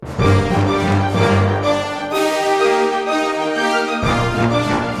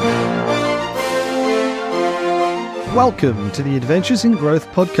Welcome to the Adventures in Growth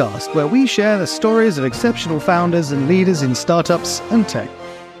podcast, where we share the stories of exceptional founders and leaders in startups and tech.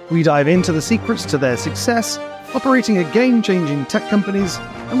 We dive into the secrets to their success, operating at game-changing tech companies,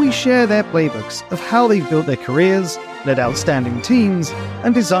 and we share their playbooks of how they've built their careers, led outstanding teams,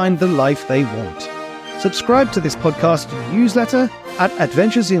 and designed the life they want. Subscribe to this podcast newsletter at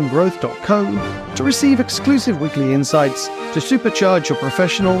adventuresingrowth.co to receive exclusive weekly insights to supercharge your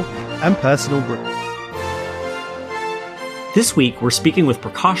professional and personal growth. This week, we're speaking with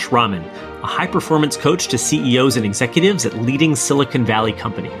Prakash Raman, a high-performance coach to CEOs and executives at leading Silicon Valley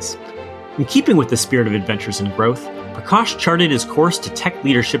companies. In keeping with the spirit of Adventures in Growth, Prakash charted his course to tech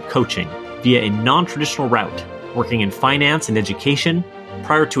leadership coaching via a non-traditional route, working in finance and education,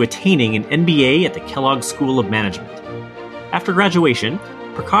 prior to attaining an MBA at the Kellogg School of Management. After graduation,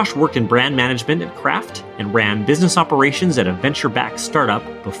 Prakash worked in brand management at Kraft and ran business operations at a venture-backed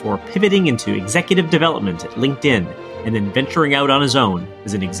startup before pivoting into executive development at LinkedIn and then venturing out on his own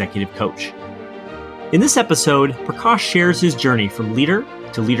as an executive coach. In this episode, Prakash shares his journey from leader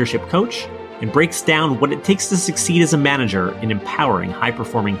to leadership coach and breaks down what it takes to succeed as a manager in empowering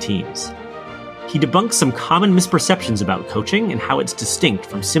high-performing teams. He debunks some common misperceptions about coaching and how it's distinct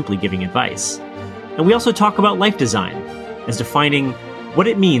from simply giving advice. And we also talk about life design as defining what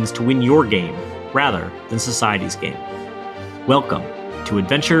it means to win your game rather than society's game. Welcome to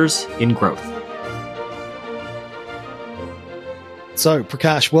Adventures in Growth. So,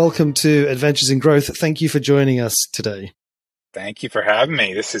 Prakash, welcome to Adventures in Growth. Thank you for joining us today. Thank you for having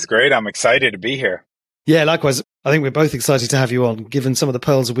me. This is great. I'm excited to be here. Yeah, likewise. I think we're both excited to have you on, given some of the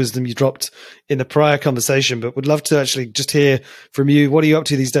pearls of wisdom you dropped in the prior conversation, but would love to actually just hear from you. What are you up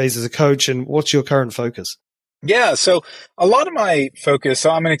to these days as a coach, and what's your current focus? Yeah, so a lot of my focus,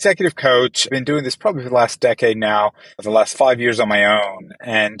 so I'm an executive coach. I've been doing this probably for the last decade now, for the last 5 years on my own.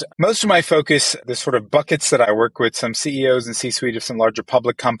 And most of my focus, the sort of buckets that I work with, some CEOs and C-suite of some larger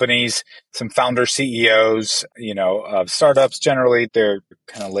public companies, some founder CEOs, of startups generally, they're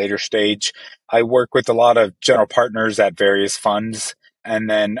kind of later stage. I work with a lot of general partners at various funds. And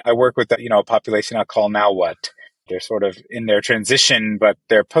then I work with, a population I call Now What? They're sort of in their transition, but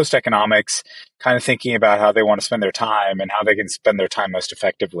they're post-economics, kind of thinking about how they want to spend their time and how they can spend their time most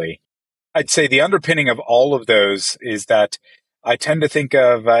effectively. I'd say the underpinning of all of those is that I tend to think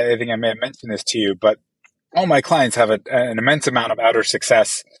of, I think I may have mentioned this to you, but all my clients have an immense amount of outer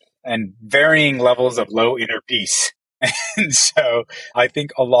success and varying levels of low inner peace. And so I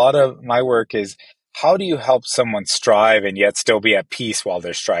think a lot of my work is, how do you help someone strive and yet still be at peace while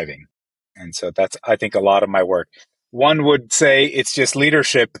they're striving? And so that's, I think, a lot of my work. One would say it's just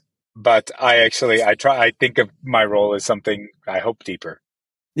leadership, but I think of my role as something I hope deeper.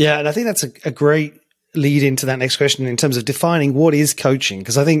 Yeah, and I think that's a great lead into that next question in terms of defining what is coaching,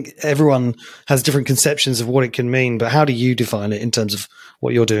 because I think everyone has different conceptions of what it can mean, but how do you define it in terms of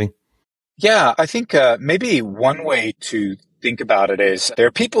what you're doing? Yeah, I think maybe one way to think about it is there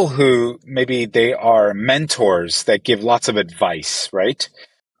are people who maybe they are mentors that give lots of advice, right?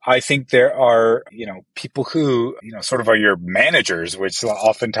 I think there are, people who, sort of are your managers, which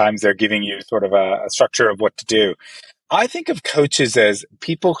oftentimes they're giving you sort of a structure of what to do. I think of coaches as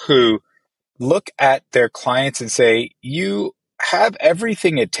people who look at their clients and say, you have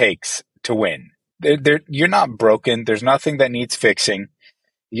everything it takes to win. You're not broken. There's nothing that needs fixing.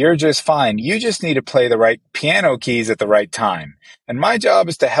 You're just fine. You just need to play the right piano keys at the right time. And my job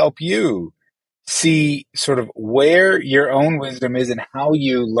is to help you see sort of where your own wisdom is and how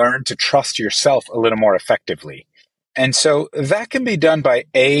you learn to trust yourself a little more effectively. And so that can be done by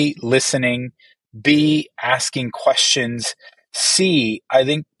A, listening, B, asking questions, C, I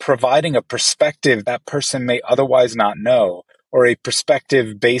think providing a perspective that person may otherwise not know, or a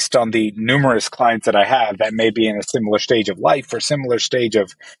perspective based on the numerous clients that I have that may be in a similar stage of life or similar stage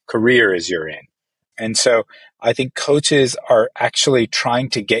of career as you're in. And so I think coaches are actually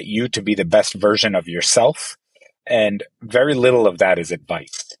trying to get you to be the best version of yourself, and very little of that is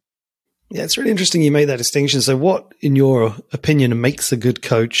advice. Yeah, it's really interesting you made that distinction. So what, in your opinion, makes a good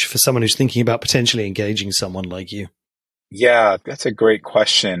coach for someone who's thinking about potentially engaging someone like you? Yeah, that's a great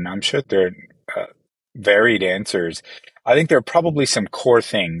question. I'm sure there are varied answers. I think there are probably some core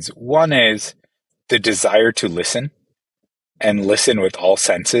things. One is the desire to listen, and listen with all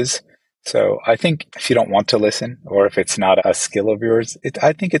senses. So I think if you don't want to listen, or if it's not a skill of yours,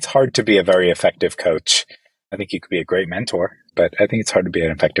 I think it's hard to be a very effective coach. I think you could be a great mentor, but I think it's hard to be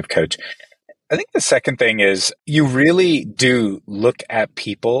an effective coach. I think the second thing is you really do look at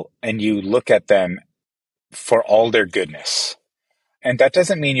people and you look at them for all their goodness. And that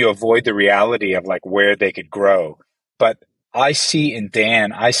doesn't mean you avoid the reality of like where they could grow. But I see in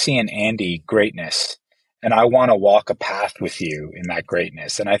Dan, I see in Andy greatness. and I want to walk a path with you in that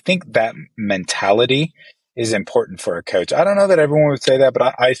greatness. And I think that mentality is important for a coach. I don't know that everyone would say that,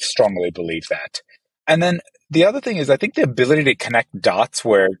 but I strongly believe that. And then the other thing is, I think the ability to connect dots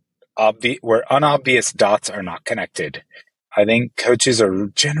where unobvious dots are not connected. I think coaches are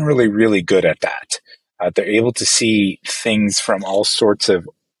generally really good at that. They're able to see things from all sorts of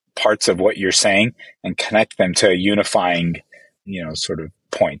parts of what you're saying and connect them to a unifying, sort of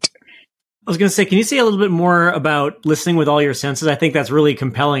point. I was going to say, can you say a little bit more about listening with all your senses? I think that's really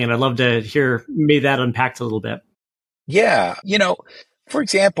compelling, and I'd love to hear maybe that unpacked a little bit. Yeah. For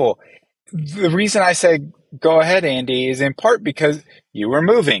example, the reason I said, go ahead, Andy, is in part because you were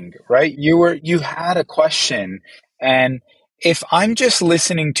moving, right? You had a question. And if I'm just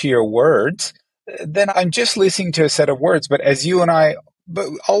listening to your words, then I'm just listening to a set of words. But as you and I, but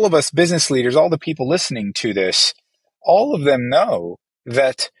all of us business leaders, all the people listening to this, all of them know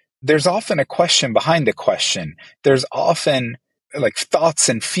that there's often a question behind the question. There's often like thoughts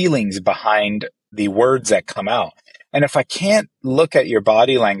and feelings behind the words that come out. And if I can't look at your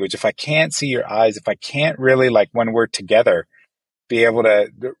body language, if I can't see your eyes, if I can't really, like when we're together, be able to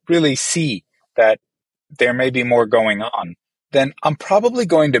really see that there may be more going on, then I'm probably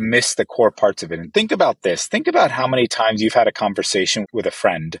going to miss the core parts of it. And think about this. Think about how many times you've had a conversation with a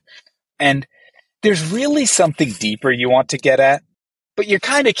friend and there's really something deeper you want to get at, but you're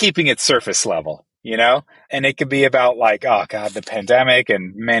kind of keeping it surface level, And it could be about like, oh God, the pandemic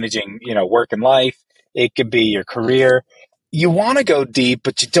and managing, work and life. It could be your career. You want to go deep,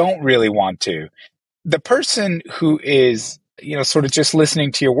 but you don't really want to. The person who is, sort of just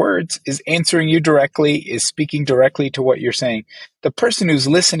listening to your words is answering you directly, is speaking directly to what you're saying. The person who's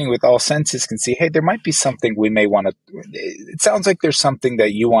listening with all senses can see, hey, there might be something we may want to, it sounds like there's something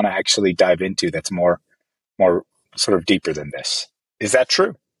that you want to actually dive into that's more sort of deeper than this. Is that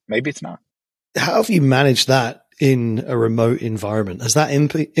true? Maybe it's not. How have you managed that in a remote environment? Has that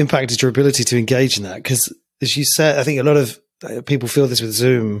impacted your ability to engage in that? Because as you said, I think a lot of people feel this with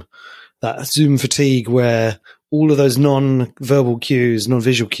Zoom, that Zoom fatigue where all of those non-verbal cues,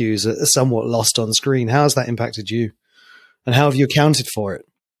 non-visual cues are somewhat lost on screen. How has that impacted you? And how have you accounted for it?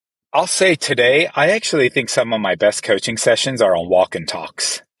 I'll say today, I actually think some of my best coaching sessions are on walk and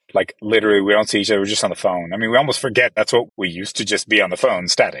talks. Like literally, we don't see each other, we're just on the phone. I mean, we almost forget that's what we used to just be on the phone,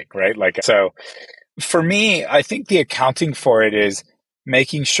 static, right? So for me, I think the accounting for it is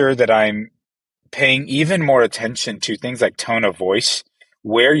making sure that I'm paying even more attention to things like tone of voice,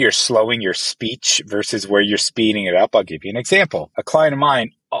 where you're slowing your speech versus where you're speeding it up. I'll give you an example. A client of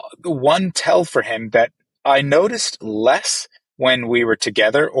mine, one tell for him that I noticed less when we were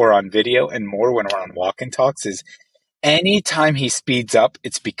together or on video and more when we're on walk and talks is anytime he speeds up,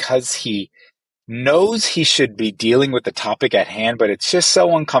 it's because he knows he should be dealing with the topic at hand, but it's just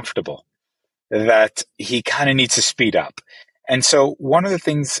so uncomfortable that he kind of needs to speed up. And so one of the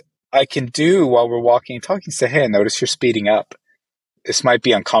things I can do while we're walking and talking is say, hey, I notice you're speeding up. This might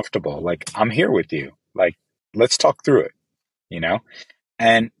be uncomfortable. Like, I'm here with you. Like, let's talk through it,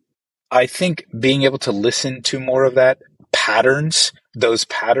 And I think being able to listen to more of that those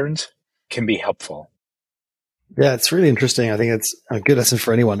patterns can be helpful. Yeah, it's really interesting. I think it's a good lesson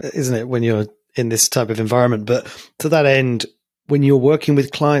for anyone, isn't it, when you're in this type of environment? But to that end, when you're working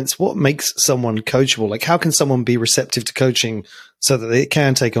with clients, what makes someone coachable? Like, how can someone be receptive to coaching so that they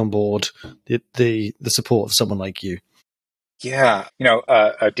can take on board the support of someone like you? Yeah.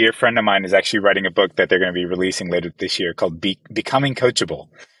 A dear friend of mine is actually writing a book that they're going to be releasing later this year called Becoming Coachable.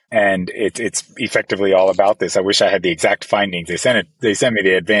 And it's effectively all about this. I wish I had the exact findings. They sent me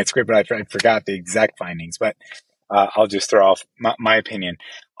the advanced script, but I forgot the exact findings, but I'll just throw off my opinion.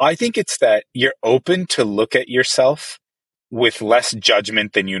 I think it's that you're open to look at yourself with less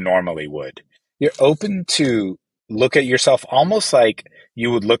judgment than you normally would. You're open to look at yourself almost like you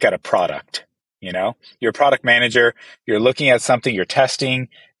would look at a product. You're a product manager, you're looking at something, you're testing,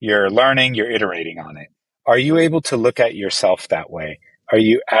 you're learning, you're iterating on it. Are you able to look at yourself that way? Are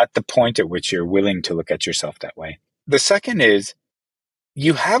you at the point at which you're willing to look at yourself that way? The second is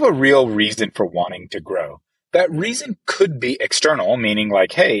you have a real reason for wanting to grow. That reason could be external, meaning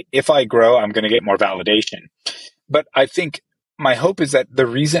like, hey, if I grow, I'm going to get more validation. But I think my hope is that the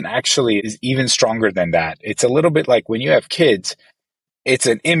reason actually is even stronger than that. It's a little bit like when you have kids, it's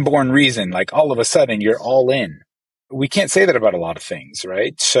an inborn reason, like all of a sudden you're all in. We can't say that about a lot of things,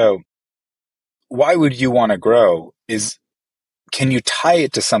 right? So why would you want to grow can you tie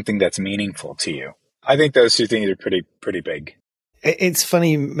it to something that's meaningful to you? I think those two things are pretty big. It's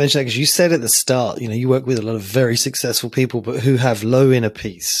funny you mention that because you said at the start, you work with a lot of very successful people, but who have low inner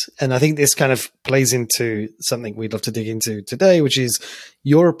peace. And I think this kind of plays into something we'd love to dig into today, which is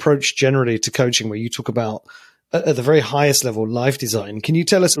your approach generally to coaching, where you talk about at the very highest level, life design. Can you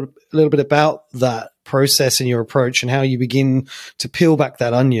tell us a little bit about that process and your approach and how you begin to peel back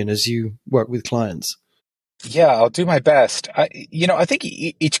that onion as you work with clients? Yeah, I'll do my best. I think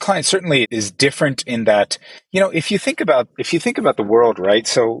each client certainly is different in that, if you think about the world, right?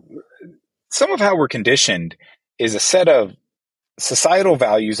 So some of how we're conditioned is a set of societal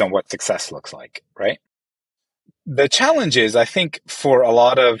values on what success looks like, right? The challenge is, I think, for a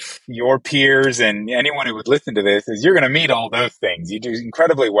lot of your peers and anyone who would listen to this, is you're going to meet all those things. You do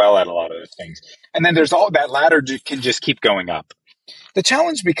incredibly well at a lot of those things. And then there's all that ladder can just keep going up. The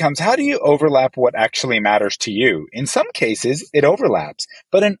challenge becomes, how do you overlap what actually matters to you? In some cases, it overlaps,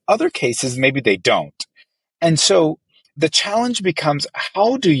 but in other cases, maybe they don't. And so the challenge becomes,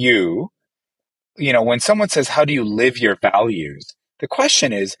 how do you, when someone says, how do you live your values? The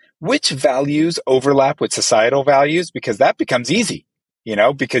question is, which values overlap with societal values? Because that becomes easy,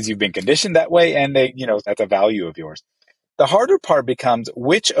 because you've been conditioned that way and that's a value of yours. The harder part becomes,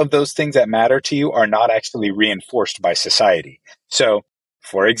 which of those things that matter to you are not actually reinforced by society. So,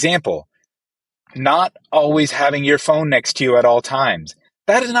 for example, not always having your phone next to you at all times.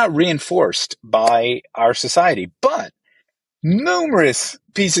 That is not reinforced by our society, but numerous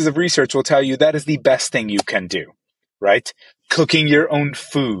pieces of research will tell you that is the best thing you can do, right? Cooking your own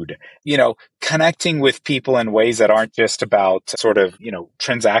food, connecting with people in ways that aren't just about sort of,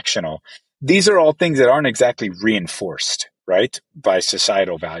 transactional. These are all things that aren't exactly reinforced, right, by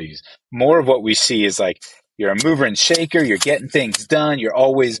societal values. More of what we see is like, you're a mover and shaker, you're getting things done, you're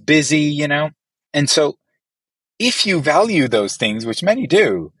always busy, And so if you value those things, which many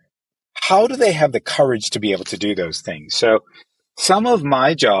do, how do they have the courage to be able to do those things? So some of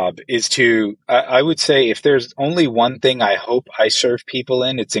my job is to, I would say, if there's only one thing I hope I serve people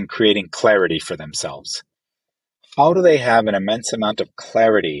in, it's in creating clarity for themselves. How do they have an immense amount of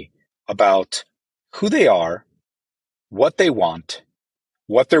clarity about who they are, what they want,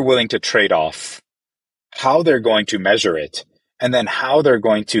 what they're willing to trade off, how they're going to measure it, and then how they're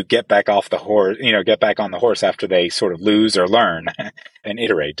going to get back off the horse, get back on the horse after they sort of lose or learn and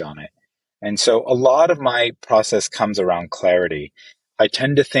iterate on it. And so a lot of my process comes around clarity. I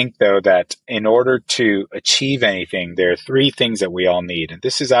tend to think, though, that in order to achieve anything, there are three things that we all need. And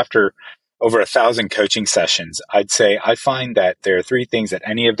this is after over 1,000 coaching sessions. I'd say I find that there are three things that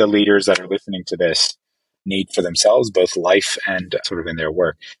any of the leaders that are listening to this need for themselves, both life and sort of in their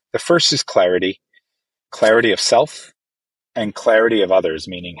work. The first is clarity of self and clarity of others,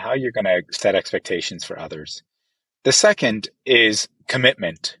 meaning how you're going to set expectations for others. The second is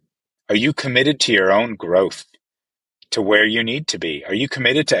commitment. Are you committed to your own growth, to where you need to be? Are you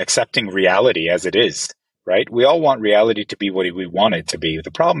committed to accepting reality as it is, right? We all want reality to be what we want it to be.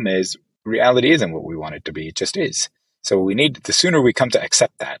 The problem is reality isn't what we want it to be. It just is. So the sooner we come to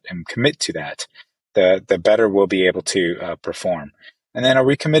accept that and commit to that, the better we'll be able to perform. And then, are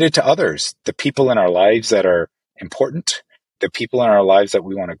we committed to others, the people in our lives that are important, the people in our lives that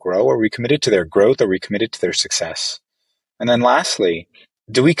we want to grow? Are we committed to their growth? Are we committed to their success? And then lastly,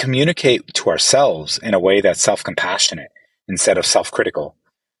 do we communicate to ourselves in a way that's self-compassionate instead of self-critical?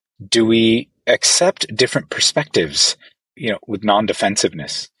 Do we accept different perspectives, with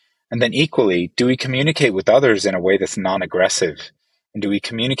non-defensiveness? And then equally, do we communicate with others in a way that's non-aggressive? And do we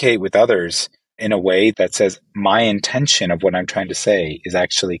communicate with others in a way that says, my intention of what I'm trying to say is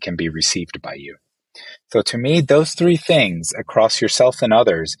actually can be received by you? So to me, those three things across yourself and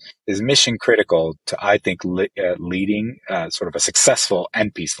others is mission critical to, I think, leading sort of a successful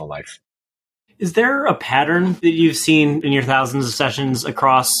and peaceful life. Is there a pattern that you've seen in your thousands of sessions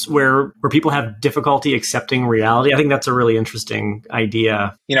across where people have difficulty accepting reality? I think that's a really interesting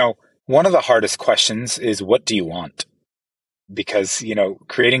idea. One of the hardest questions is, what do you want? Because,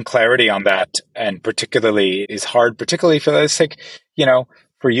 creating clarity on that and particularly is hard, particularly for the sake,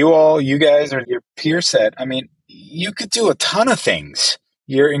 for you guys or your peer set. I mean, you could do a ton of things.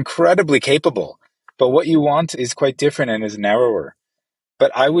 You're incredibly capable, but what you want is quite different and is narrower.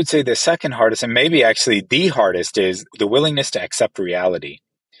 But I would say the second hardest, and maybe actually the hardest, is the willingness to accept reality.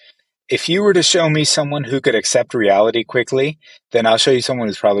 If you were to show me someone who could accept reality quickly, then I'll show you someone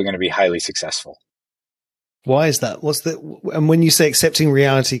who's probably going to be highly successful. Why is that? And when you say accepting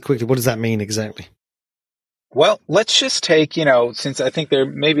reality quickly, what does that mean exactly? Well, let's just take, since I think there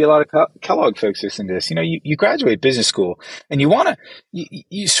may be a lot of Kellogg folks listening to this, you graduate business school and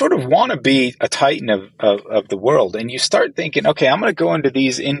you sort of want to be a titan of the world. And you start thinking, okay, I'm going to go into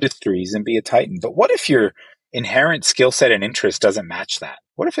these industries and be a titan. But what if you're inherent skill set and interest doesn't match that?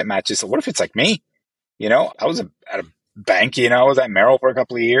 What if it matches? What if it's like me? I was at a bank, I was at Merrill for a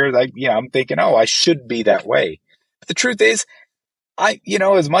couple of years. I'm thinking, oh, I should be that way. But the truth is,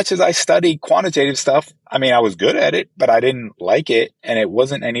 as much as I studied quantitative stuff, I was good at it, but I didn't like it. And it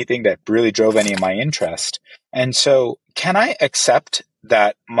wasn't anything that really drove any of my interest. And so can I accept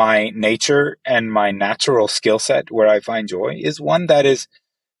that my nature and my natural skill set where I find joy is one that is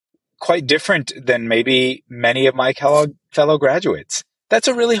quite different than maybe many of my fellow graduates? That's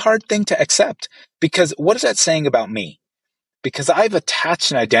a really hard thing to accept, because what is that saying about me? Because I've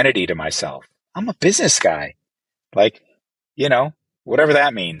attached an identity to myself. I'm a business guy, whatever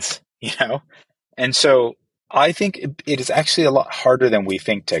that means, And so I think it is actually a lot harder than we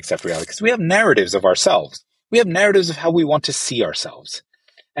think to accept reality, because we have narratives of ourselves. We have narratives of how we want to see ourselves.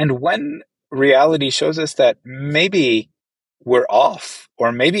 And when reality shows us that maybe we're off,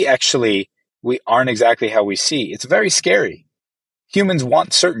 or maybe actually we aren't exactly how we see, it's very scary. Humans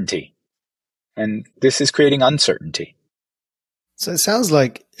want certainty, and this is creating uncertainty. So it sounds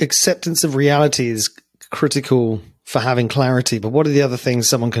like acceptance of reality is critical for having clarity, but what are the other things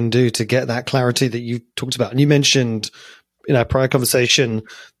someone can do to get that clarity that you talked about? And you mentioned in our prior conversation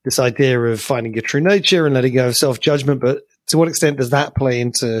this idea of finding your true nature and letting go of self-judgment, but to what extent does that play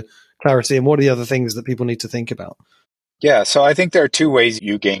into clarity, and what are the other things that people need to think about? Yeah, so I think there are two ways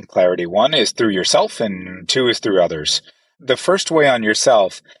you gain clarity. One is through yourself, and two is through others. The first way on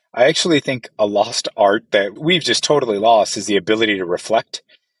yourself, I actually think a lost art that we've just totally lost is the ability to reflect.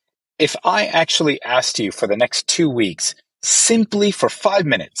 If I actually asked you for the next 2 weeks, simply for 5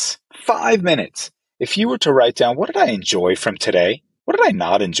 minutes, if you were to write down, what did I enjoy from today? What did I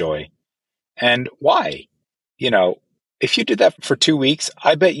not enjoy? And why? If you did that for 2 weeks,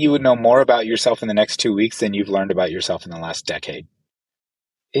 I bet you would know more about yourself in the next 2 weeks than you've learned about yourself in the last decade.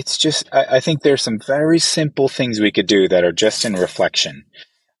 It's just, I think there's some very simple things we could do that are just in reflection,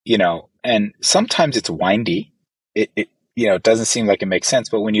 and sometimes it's windy. It doesn't seem like it makes sense,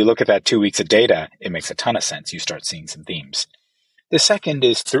 but when you look at that 2 weeks of data, it makes a ton of sense. You start seeing some themes. The second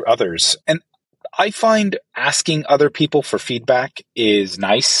is through others. And I find asking other people for feedback is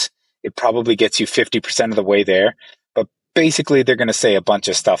nice. It probably gets you 50% of the way there, but basically they're going to say a bunch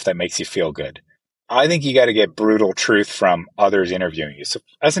of stuff that makes you feel good. I think you got to get brutal truth from others interviewing you. So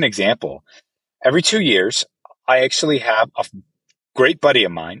as an example, every 2 years, I actually have a great buddy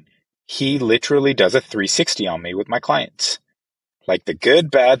of mine. He literally does a 360 on me with my clients, like the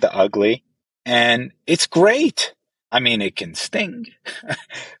good, bad, the ugly. And it's great. It can sting,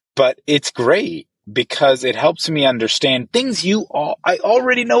 but it's great because it helps me understand things I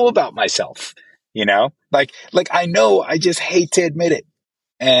already know about myself, like I know, I just hate to admit it.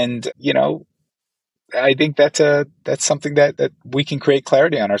 And, I think that's something that we can create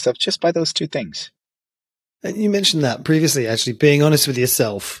clarity on ourselves just by those two things. And you mentioned that previously, actually, being honest with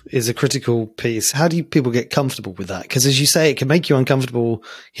yourself is a critical piece. How do people get comfortable with that? Because as you say, it can make you uncomfortable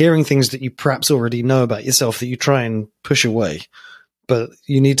hearing things that you perhaps already know about yourself that you try and push away, but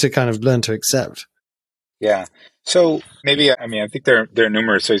you need to kind of learn to accept. Yeah. So maybe, I think there are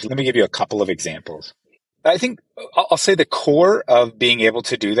numerous ways. Let me give you a couple of examples. I think I'll say the core of being able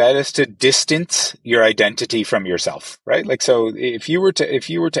to do that is to distance your identity from yourself, right? So if you were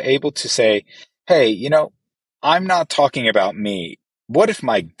to able to say, hey, I'm not talking about me. What if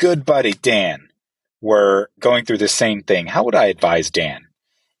my good buddy Dan were going through the same thing? How would I advise Dan?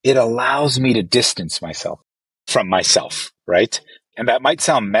 It allows me to distance myself from myself, right? And that might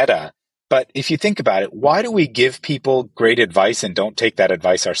sound meta, but if you think about it, why do we give people great advice and don't take that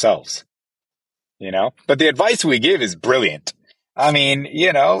advice ourselves? But the advice we give is brilliant.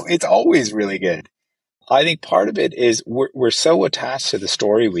 It's always really good. I think part of it is we're so attached to the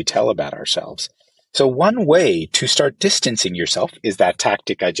story we tell about ourselves. So one way to start distancing yourself is that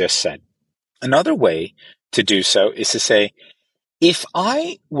tactic I just said. Another way to do so is to say, if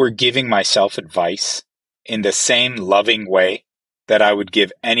I were giving myself advice in the same loving way that I would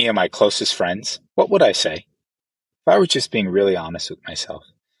give any of my closest friends, what would I say? If I were just being really honest with myself.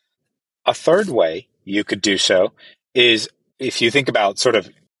 A third way you could do so is, if you think about sort of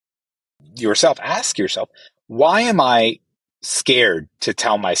yourself, ask yourself, why am I scared to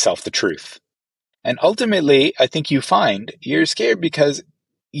tell myself the truth? And ultimately, I think you find you're scared because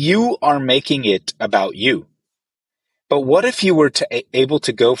you are making it about you. But what if you were able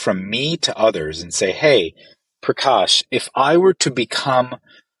to go from me to others and say, hey, Prakash, if I were to become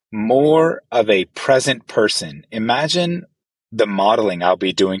more of a present person, imagine the modeling I'll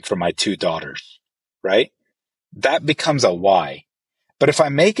be doing for my 2 daughters, right? That becomes a why. But if I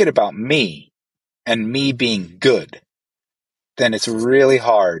make it about me and me being good, then it's really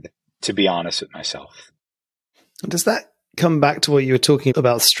hard to be honest with myself. Does that come back to what you were talking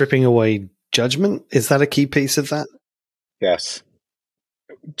about, stripping away judgment? Is that a key piece of that? Yes.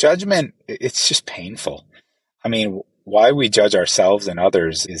 Judgment, it's just painful. I mean, why we judge ourselves and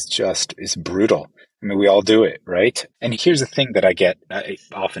others is brutal. I mean, we all do it, right? And here's the thing that I get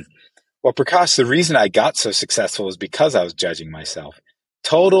often. Well, Prakash, the reason I got so successful is because I was judging myself.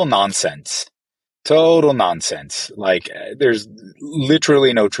 Total nonsense. Total nonsense. Like, there's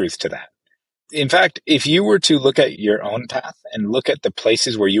literally no truth to that. In fact, if you were to look at your own path and look at the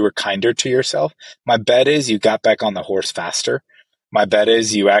places where you were kinder to yourself, my bet is you got back on the horse faster. My bet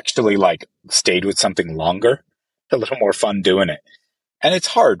is you actually stayed with something longer, a little more fun doing it. And it's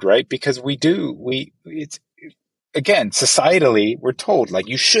hard, right? Because again, societally, we're told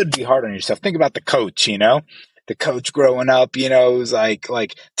you should be hard on yourself. Think about the coach, the coach growing up, is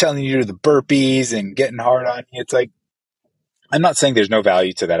like telling you to do the burpees and getting hard on you. It's like, I'm not saying there's no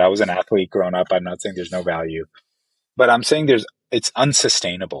value to that. I was an athlete growing up. I'm not saying there's no value, but I'm saying it's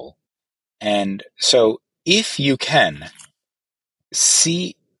unsustainable. And so if you can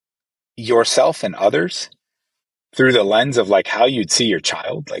see yourself and others through the lens of how you'd see your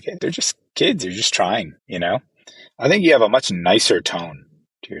child, they're just kids, they're just trying, I think you have a much nicer tone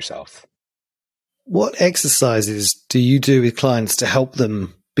to yourself. What exercises do you do with clients to help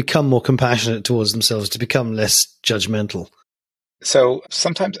them become more compassionate towards themselves, to become less judgmental? So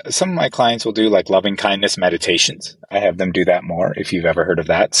sometimes some of my clients will do loving kindness meditations. I have them do that more, if you've ever heard of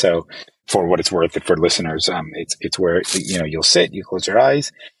that. So for what it's worth, for listeners, it's where, you'll sit, you close your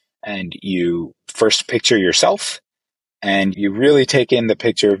eyes, and you first picture yourself, and you really take in the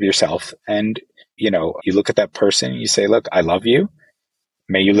picture of yourself. And, you look at that person and you say, look, I love you.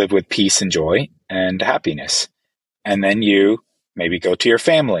 May you live with peace and joy and happiness. And then you maybe go to your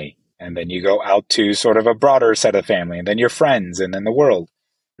family. And then you go out to sort of a broader set of family, and then your friends, and then the world.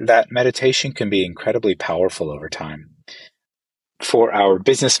 That meditation can be incredibly powerful over time. For our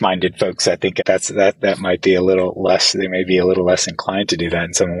business-minded folks, I think that might be a little less, they may be a little less inclined to do that,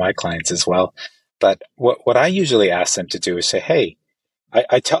 and some of my clients as well. But what I usually ask them to do is say, hey,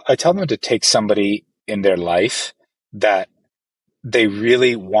 I tell them to take somebody in their life that they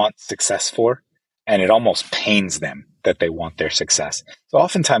really want success for, and it almost pains them that they want their success. So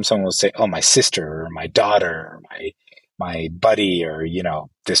oftentimes someone will say, oh, my sister or my daughter or my buddy or,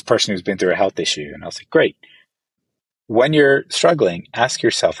 this person who's been through a health issue. And I'll say, great. When you're struggling, ask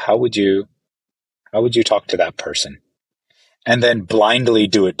yourself, how would you talk to that person? And then blindly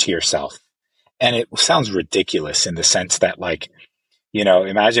do it to yourself. And it sounds ridiculous in the sense that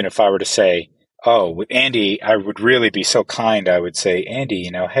imagine if I were to say, oh, with Andy, I would really be so kind. I would say,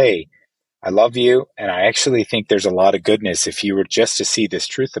 Andy, hey, I love you, and I actually think there's a lot of goodness if you were just to see this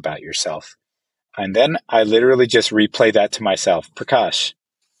truth about yourself. And then I literally just replay that to myself. Prakash,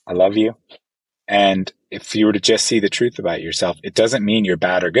 I love you. And if you were to just see the truth about yourself, it doesn't mean you're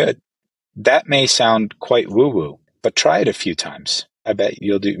bad or good. That may sound quite woo-woo, but try it a few times. I bet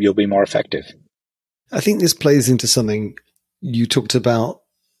you'll be more effective. I think this plays into something you talked about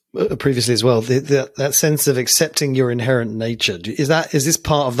previously as well, that sense of accepting your inherent nature. Is this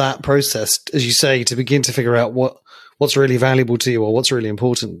part of that process, as you say, to begin to figure out what's really valuable to you or what's really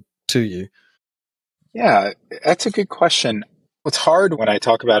important to you? Yeah, that's a good question. What's hard when I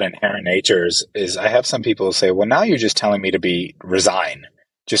talk about inherent natures is I have some people who say, well, now you're just telling me to resign,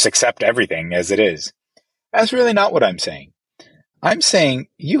 just accept everything as it is. That's really not what I'm saying. I'm saying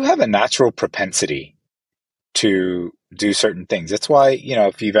you have a natural propensity to do certain things. That's why,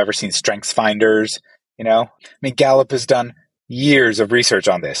 if you've ever seen Strengths Finders, Gallup has done years of research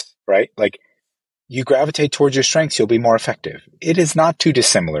on this, right? You gravitate towards your strengths, you'll be more effective. It is not too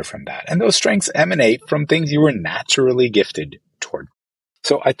dissimilar from that. And those strengths emanate from things you were naturally gifted toward.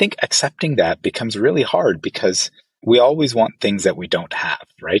 So I think accepting that becomes really hard because we always want things that we don't have,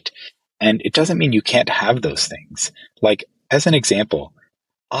 right? And it doesn't mean you can't have those things. As an example,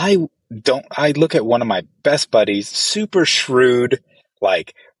 I look at one of my best buddies, super shrewd,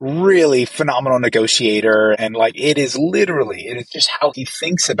 really phenomenal negotiator. And it is just how he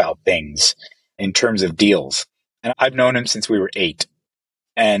thinks about things in terms of deals. And I've known him since we were 8.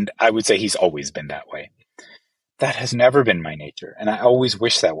 And I would say he's always been that way. That has never been my nature. And I always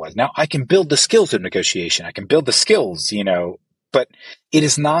wish that was. Now I can build the skills of negotiation. I can build the skills, but it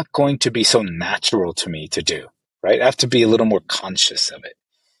is not going to be so natural to me to do, right? I have to be a little more conscious of it.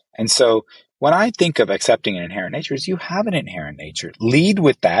 And so when I think of accepting an inherent nature, is you have an inherent nature. Lead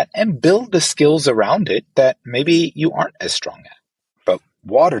with that and build the skills around it that maybe you aren't as strong at. But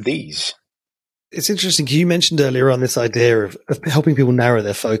water these. It's interesting. You mentioned earlier on this idea of helping people narrow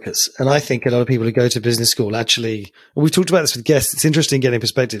their focus. And I think a lot of people who go to business school actually, and we've talked about this with guests, it's interesting getting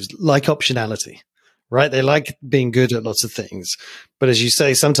perspectives like optionality, right? They like being good at lots of things. But as you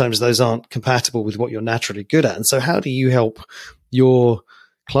say, sometimes those aren't compatible with what you're naturally good at. And so how do you help your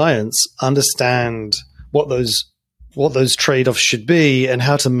clients understand what those trade-offs should be and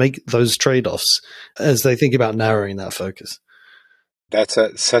how to make those trade-offs as they think about narrowing that focus? That's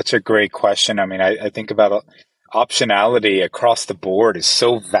such a great question. I mean, I think about optionality across the board is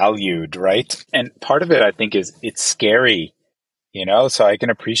so valued, right? And part of it, I think, is it's scary, so I can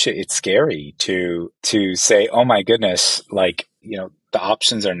appreciate it's scary to say, oh my goodness, like, the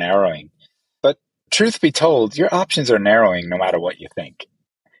options are narrowing. But truth be told, your options are narrowing no matter what you think.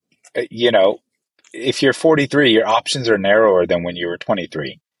 If you're 43, your options are narrower than when you were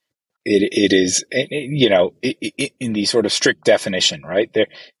 23. It is, in the sort of strict definition, right? There,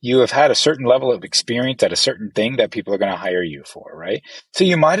 you have had a certain level of experience at a certain thing that people are going to hire you for, right? So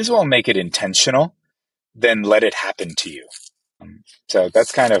you might as well make it intentional than let it happen to you. So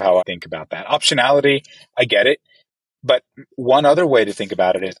that's kind of how I think about that. Optionality, I get it. But one other way to think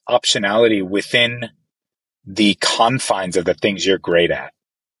about it is optionality within the confines of the things you're great at.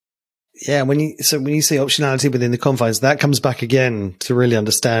 Yeah, when you say optionality within the confines, that comes back again to really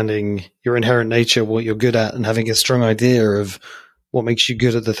understanding your inherent nature, what you're good at, and having a strong idea of what makes you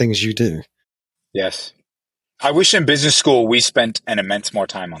good at the things you do. Yes. I wish in business school we spent an immense more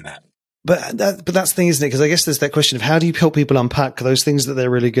time on that. But that's the thing, isn't it? Because I guess there's that question of how do you help people unpack those things that they're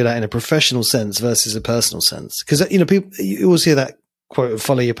really good at in a professional sense versus a personal sense? Because, people, you always hear that quote of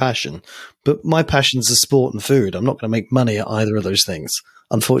follow your passion, but my passion's the sport and food. I'm not going to make money at either of those things,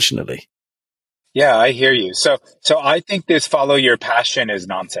 unfortunately. Yeah, I hear you. So I think this follow your passion is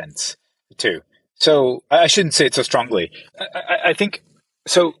nonsense too. So I shouldn't say it so strongly. I think,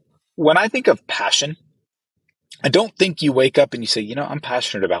 so when I think of passion, I don't think you wake up and you say, I'm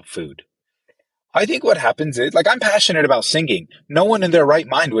passionate about food. I think what happens is, like, I'm passionate about singing. No one in their right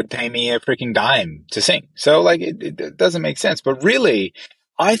mind would pay me a freaking dime to sing. So, like, it doesn't make sense. But really,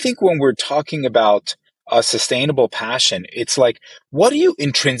 I think when we're talking about a sustainable passion, it's like, what are you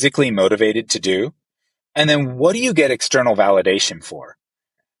intrinsically motivated to do? And then what do you get external validation for?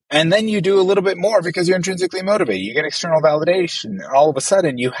 And then you do a little bit more because you're intrinsically motivated. You get external validation. And all of a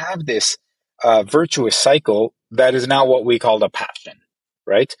sudden, you have this virtuous cycle that is now what we call a passion.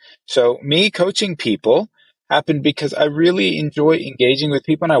 Right? So me coaching people happened because I really enjoy engaging with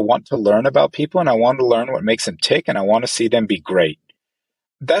people and I want to learn about people and I want to learn what makes them tick and I want to see them be great.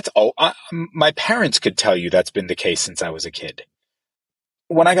 That's all. My parents could tell you that's been the case since I was a kid.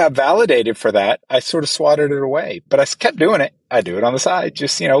 When I got validated for that, I sort of swatted it away, but I kept doing it. I do it on the side,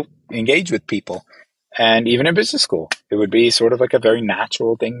 just, engage with people. And even in business school, it would be sort of like a very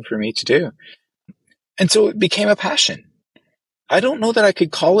natural thing for me to do. And so it became a passion. I don't know that I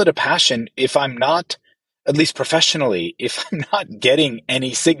could call it a passion if I'm not, at least professionally, if I'm not getting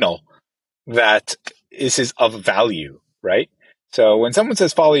any signal that this is of value, right? So when someone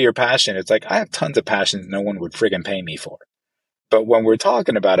says follow your passion, it's like, I have tons of passions no one would friggin' pay me for. But when we're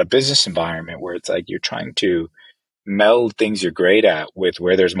talking about a business environment where it's like you're trying to meld things you're great at with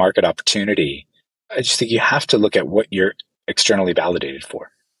where there's market opportunity, I just think you have to look at what you're externally validated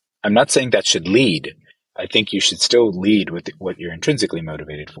for. I'm not saying that should lead. I think you should still lead with what you're intrinsically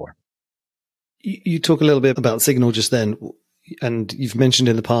motivated for. You talk a little bit about signal just then, and you've mentioned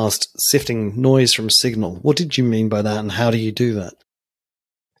in the past sifting noise from signal. What did you mean by that, and how do you do that?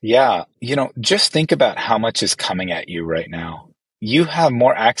 Yeah, just think about how much is coming at you right now. You have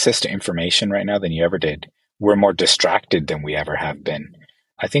more access to information right now than you ever did. We're more distracted than we ever have been.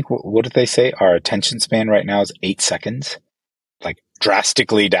 I think, what did they say? Our attention span right now is 8 seconds, like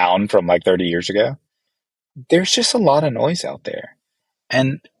drastically down from like 30 years ago. There's just a lot of noise out there.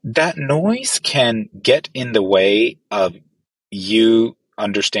 And that noise can get in the way of you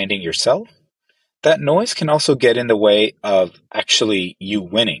understanding yourself. That noise can also get in the way of actually you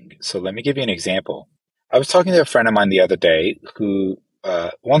winning. So let me give you an example. I was talking to a friend of mine the other day who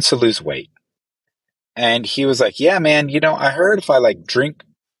wants to lose weight. And he was like, yeah, man, I heard if I like drink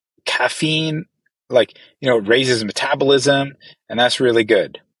caffeine, like, it raises metabolism and that's really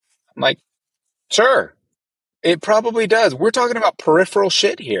good. I'm like, sure. It probably does. We're talking about peripheral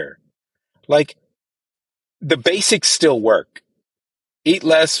shit here. Like, the basics still work. Eat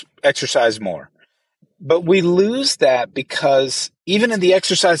less, exercise more. But we lose that because even in the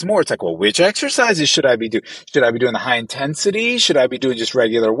exercise more, it's like, well, which exercises should I be doing? Should I be doing the high intensity? Should I be doing just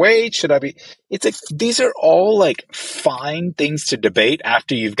regular weight? It's like, these are all like fine things to debate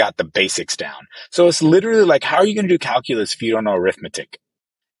after you've got the basics down. So it's literally like, how are you going to do calculus if you don't know arithmetic?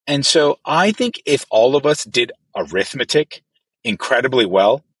 And so I think if all of us did arithmetic incredibly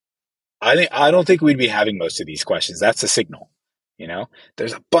well, I don't think we'd be having most of these questions. That's a signal.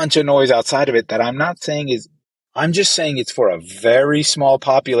 There's a bunch of noise outside of it that I'm just saying it's for a very small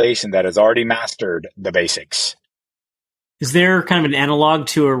population that has already mastered the basics. Is there kind of an analog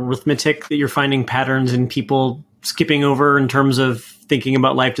to arithmetic that you're finding patterns in people skipping over in terms of thinking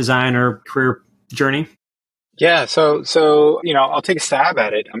about life design or career journey? Yeah. So, I'll take a stab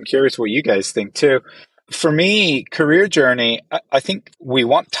at it. I'm curious what you guys think too. For me, career journey, I think we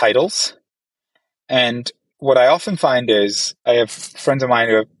want titles. And what I often find is I have friends of mine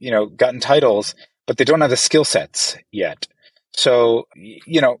who have, gotten titles, but they don't have the skill sets yet. So,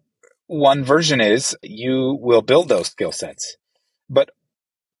 one version is you will build those skill sets. But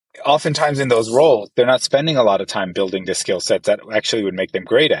oftentimes in those roles, they're not spending a lot of time building the skill sets that actually would make them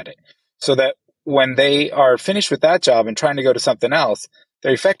great at it. So that when they are finished with that job and trying to go to something else,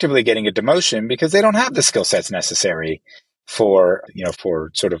 they're effectively getting a demotion because they don't have the skill sets necessary for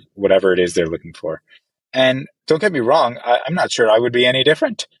sort of whatever it is they're looking for. And don't get me wrong, I'm not sure I would be any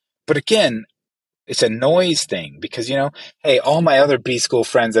different. But again, it's a noise thing because, hey, all my other B school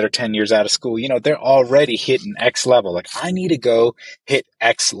friends that are 10 years out of school, they're already hitting X level. Like, I need to go hit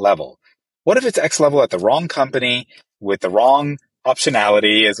X level. What if it's X level at the wrong company with the wrong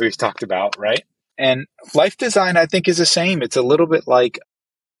optionality, as we've talked about, right? And life design, I think, is the same. It's a little bit like,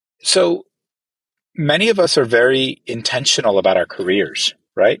 so many of us are very intentional about our careers,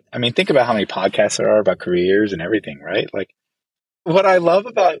 right? I mean, think about how many podcasts there are about careers and everything, right? Like, what I love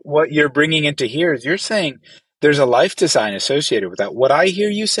about what you're bringing into here is you're saying there's a life design associated with that. What I hear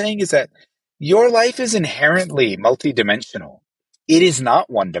you saying is that your life is inherently multidimensional. It is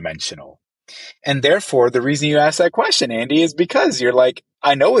not one-dimensional. And therefore, the reason you asked that question, Andy, is because you're like,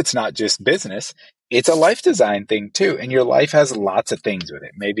 I know it's not just business. It's a life design thing too. And your life has lots of things with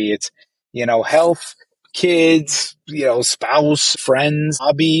it. Maybe it's, health, kids, spouse, friends,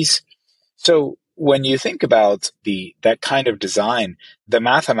 hobbies. So when you think about that kind of design, the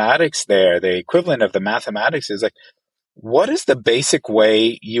mathematics there, the equivalent of the mathematics is like, what is the basic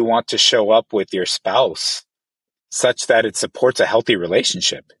way you want to show up with your spouse such that it supports a healthy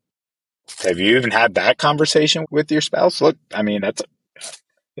relationship? Have you even had that conversation with your spouse? Look, I mean, that's,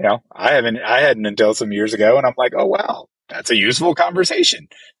 I hadn't until some years ago, and I'm like, oh, wow, that's a useful conversation.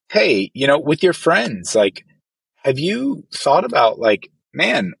 Hey, with your friends, like, have you thought about like,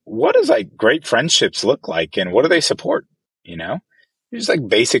 man, what does like great friendships look like and what do they support? Just like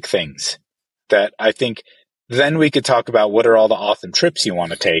basic things that I think then we could talk about what are all the awesome trips you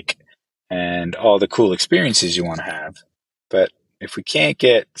want to take and all the cool experiences you want to have. But if we can't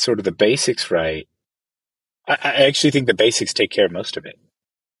get sort of the basics right, I actually think the basics take care of most of it.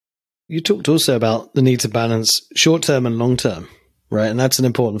 You talked also about the need to balance short-term and long-term, right? And that's an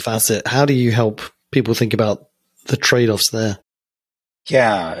important facet. How do you help people think about the trade-offs there?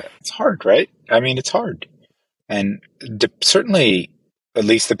 Yeah, it's hard, right? I mean, it's hard. And certainly, at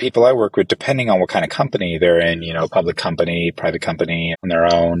least the people I work with, depending on what kind of company they're in, public company, private company on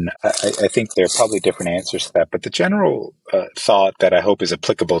their own, I think there are probably different answers to that. But the general thought that I hope is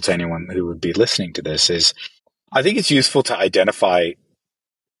applicable to anyone who would be listening to this is, I think it's useful to identify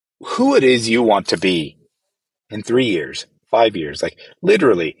who it is you want to be in 3 years, 5 years. Like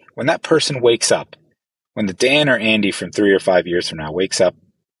literally, when that person wakes up, when the Dan or Andy from 3 or 5 years from now wakes up,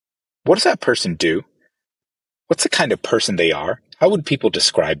 what does that person do? What's the kind of person they are? How would people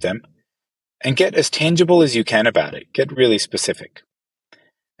describe them? And get as tangible as you can about it. Get really specific.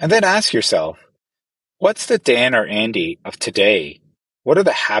 And then ask yourself, what's the Dan or Andy of today? What are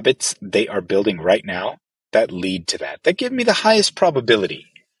the habits they are building right now that lead to that? That give me the highest probability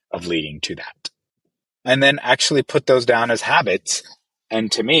of leading to that. And then actually put those down as habits. And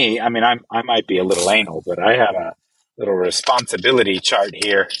to me, I mean, I might be a little anal, but I have a little responsibility chart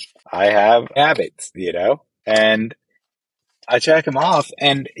here. I have habits, and I check them off.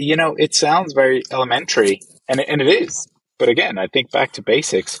 And, it sounds very elementary, and it is. But again, I think back to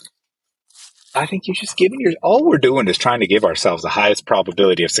basics. I think you're just all we're doing is trying to give ourselves the highest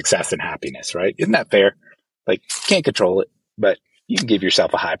probability of success and happiness, right? Isn't that fair? Like, you can't control it, but you can give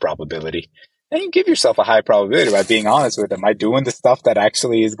yourself a high probability. And you give yourself a high probability by being honest with, am I doing the stuff that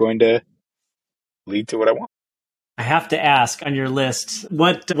actually is going to lead to what I want? I have to ask, on your list,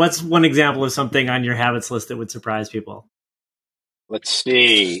 what's one example of something on your habits list that would surprise people? Let's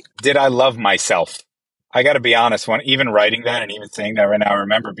see. Did I love myself? I got to be honest, even writing that and even saying that right now, I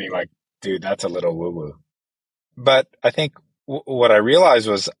remember being like, dude, that's a little woo-woo. But I think what I realized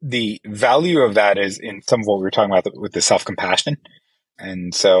was the value of that is in some of what we were talking about with the self-compassion.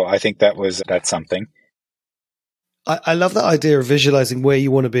 And so I think that's something. I love that idea of visualizing where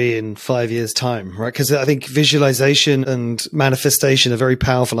you want to be in 5 years' time, right? Because I think visualization and manifestation are very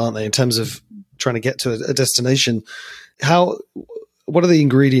powerful, aren't they, in terms of trying to get to a destination. what are the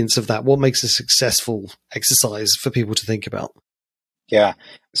ingredients of that? What makes a successful exercise for people to think about? Yeah.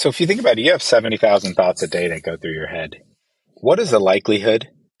 So if you think about it, you have 70,000 thoughts a day that go through your head. What is the likelihood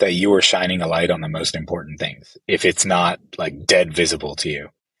that you are shining a light on the most important things if it's not like dead visible to you?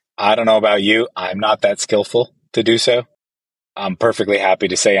 I don't know about you. I'm not that skillful to do so. I'm perfectly happy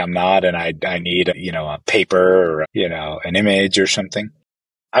to say I'm not, and I need, a paper or, an image or something.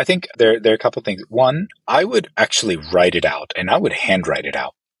 I think there are a couple things. One, I would actually write it out, and I would handwrite it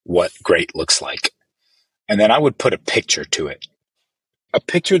out, what great looks like. And then I would put a picture to it, a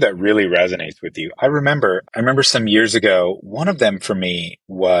picture that really resonates with you. I remember some years ago, one of them for me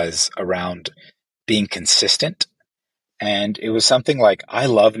was around being consistent. And it was something like, I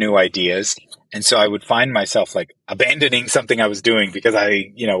love new ideas. And so I would find myself like abandoning something I was doing because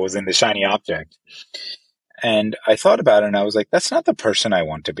I, was in the shiny object. And I thought about it and I was like, that's not the person I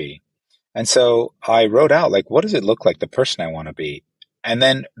want to be. And so I wrote out, like, what does it look like, the person I want to be? And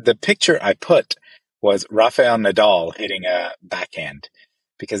then the picture I put was Rafael Nadal hitting a backhand,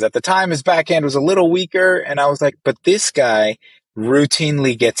 because at the time his backhand was a little weaker. And I was like, but this guy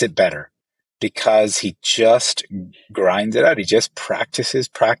routinely gets it better because he just grinds it out. He just practices,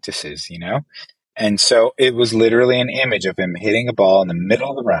 And so it was literally an image of him hitting a ball in the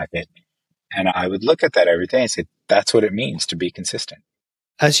middle of the racket. And I would look at that every day and say, that's what it means to be consistent.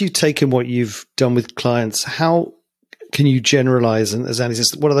 As you've taken what you've done with clients, how can you generalize? And as Andy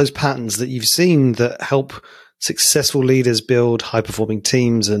says, what are those patterns that you've seen that help successful leaders build high-performing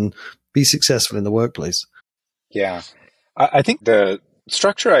teams and be successful in the workplace? Yeah. I think the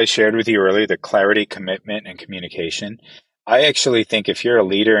structure I shared with you earlier, the clarity, commitment, and communication, I actually think if you're a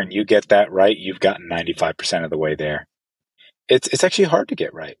leader and you get that right, you've gotten 95% of the way there. It's actually hard to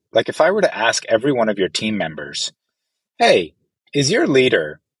get right. Like if I were to ask every one of your team members, hey, is your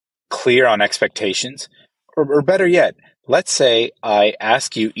leader clear on expectations? Or better yet, let's say I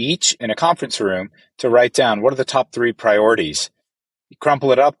ask you each in a conference room to write down what are the top 3 priorities. You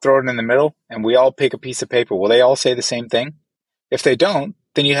crumple it up, throw it in the middle, and we all pick a piece of paper. Will they all say the same thing? If they don't,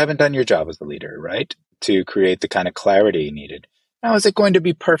 then you haven't done your job as a leader, right? To create the kind of clarity needed. Now, is it going to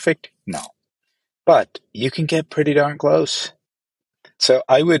be perfect? No. But you can get pretty darn close. So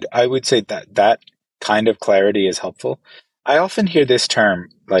I would say that kind of clarity is helpful. I often hear this term,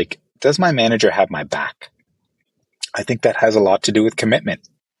 like, does my manager have my back? I think that has a lot to do with commitment.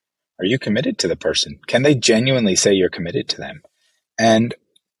 Are you committed to the person? Can they genuinely say you're committed to them? And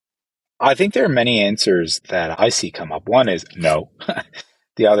I think there are many answers that I see come up. One is no.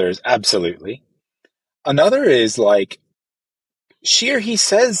 The other is absolutely. Another is like, she or he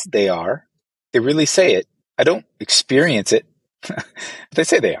says they are. They really say it. I don't experience it. They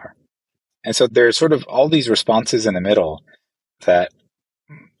say they are. And so there's sort of all these responses in the middle that,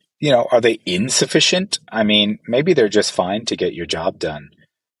 are they insufficient? I mean, maybe they're just fine to get your job done.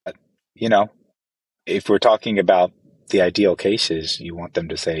 But, if we're talking about the ideal cases, you want them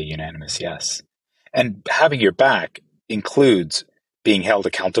to say unanimous yes. And having your back includes being held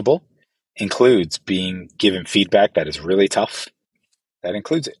accountable, includes being given feedback that is really tough. That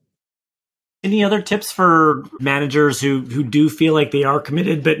includes it. Any other tips for managers who do feel like they are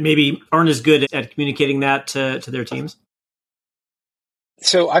committed, but maybe aren't as good at communicating that to their teams?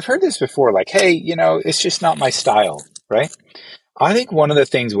 So I've heard this before, like, hey, it's just not my style, right? I think one of the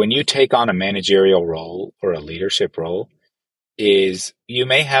things when you take on a managerial role or a leadership role is you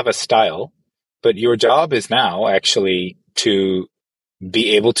may have a style, but your job is now actually to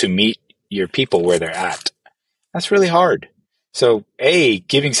be able to meet your people where they're at. That's really hard. So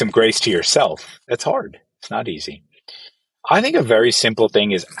giving some grace to yourself, that's hard. It's not easy. I think a very simple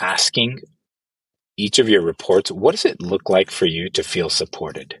thing is asking each of your reports, what does it look like for you to feel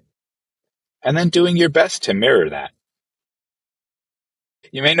supported? And then doing your best to mirror that.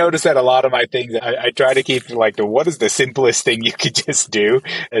 You may notice that a lot of my things, I try to keep like what is the simplest thing you could just do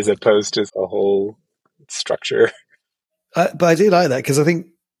as opposed to a whole structure. But I do like that because I think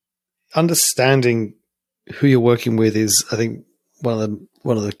understanding who you're working with is, I think, one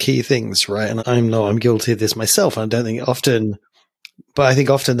of the key things, right? And I'm guilty of this myself. I don't think often, but I think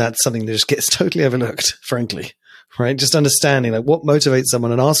often that's something that just gets totally overlooked, frankly, right? Just understanding like what motivates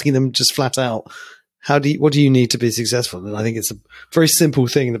someone and asking them just flat out, what do you need to be successful? And I think it's a very simple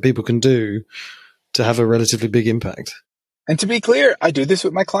thing that people can do to have a relatively big impact. And to be clear, I do this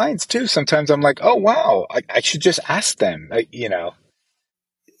with my clients too. Sometimes I'm like, oh, wow, I should just ask them,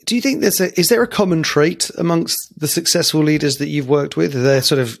 Do you think is there a common trait amongst the successful leaders that you've worked with? Are there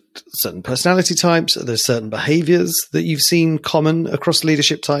sort of certain personality types? Are there certain behaviors that you've seen common across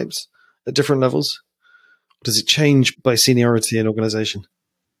leadership types at different levels? Does it change by seniority and organization?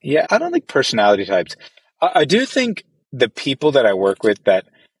 Yeah, I don't think personality types. I do think the people that I work with that,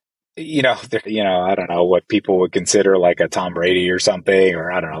 they're, I don't know what people would consider like a Tom Brady or something,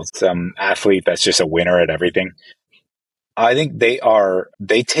 or I don't know, some athlete that's just a winner at everything. I think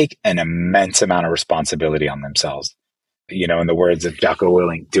they take an immense amount of responsibility on themselves, in the words of Jocko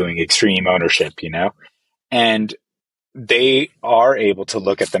Willing, doing extreme ownership, and they are able to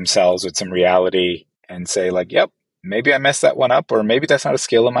look at themselves with some reality and say like, yep, maybe I messed that one up, or maybe that's not a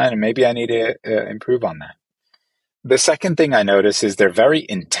skill of mine and maybe I need to improve on that. The second thing I notice is they're very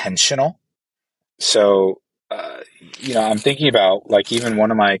intentional. So, I'm thinking about like even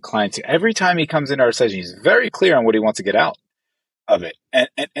one of my clients, every time he comes into our session, he's very clear on what he wants to get out of it. And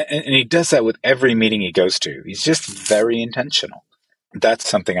he does that with every meeting he goes to. He's just very intentional. That's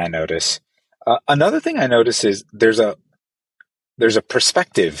something I notice. Another thing I notice is there's a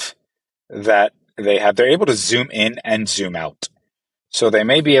perspective that they have. They're able to zoom in and zoom out. So they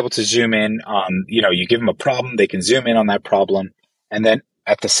may be able to zoom in on, you give them a problem, they can zoom in on that problem. And then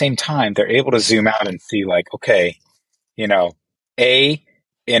at the same time, they're able to zoom out and see like, okay, A,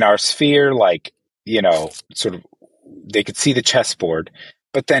 in our sphere, like, sort of, they could see the chessboard,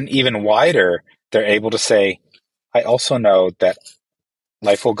 but then even wider, they're able to say, I also know that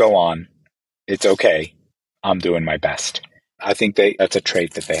life will go on. It's okay. I'm doing my best. I think that's a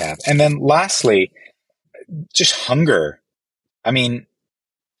trait that they have. And then lastly, just hunger. I mean,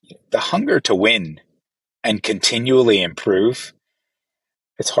 the hunger to win and continually improve,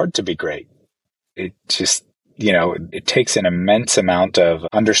 it's hard to be great. It just, it takes an immense amount of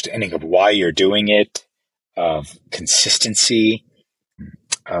understanding of why you're doing it, of consistency,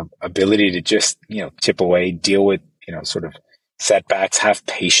 of ability to just, chip away, deal with, sort of setbacks, have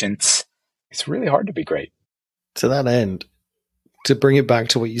patience. It's really hard to be great. To that end, to bring it back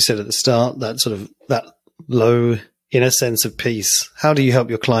to what you said at the start, that sort of that low inner sense of peace, how do you help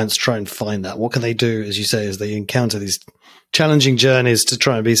your clients try and find that? What can they do, as you say, as they encounter these challenging journeys to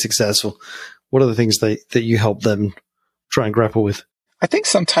try and be successful? What are the things that you help them try and grapple with? I think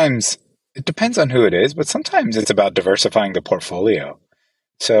sometimes it depends on who it is, but sometimes it's about diversifying the portfolio.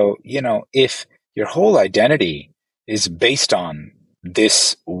 So, if your whole identity is based on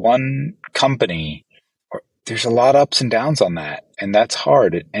this one company, there's a lot of ups and downs on that, and that's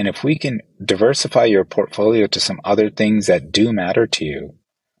hard. And if we can diversify your portfolio to some other things that do matter to you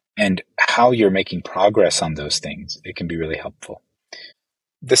and how you're making progress on those things, it can be really helpful.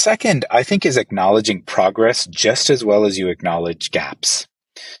 The second, I think, is acknowledging progress just as well as you acknowledge gaps.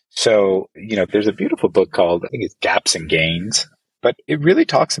 So, there's a beautiful book called, I think it's Gaps and Gains, but it really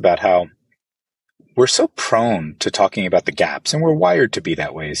talks about how we're so prone to talking about the gaps, and we're wired to be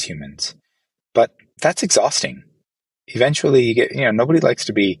that way as humans. But that's exhausting. Eventually you get, nobody likes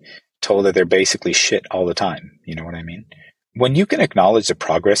to be told that they're basically shit all the time. You know what I mean? When you can acknowledge the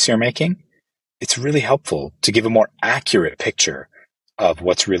progress you're making, it's really helpful to give a more accurate picture of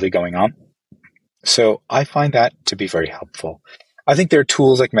what's really going on. So I find that to be very helpful. I think there are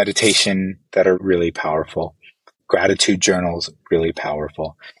tools like meditation that are really powerful. Gratitude journals, really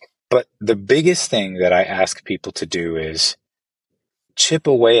powerful. But the biggest thing that I ask people to do is chip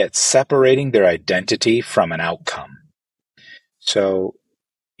away at separating their identity from an outcome. So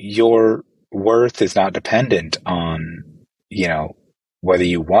your worth is not dependent on, whether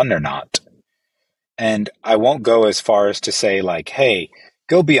you won or not. And I won't go as far as to say like, hey,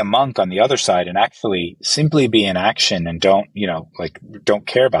 go be a monk on the other side and actually simply be in action and don't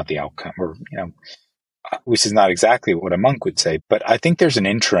care about the outcome, or, which is not exactly what a monk would say. But I think there's an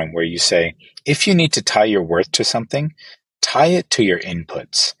interim where you say, if you need to tie your worth to something, tie it to your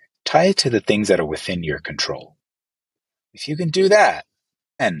inputs. Tie it to the things that are within your control. If you can do that,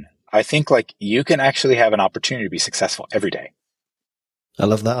 then I think like you can actually have an opportunity to be successful every day. I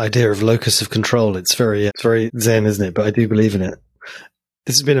love that idea of locus of control. It's very zen, isn't it? But I do believe in it.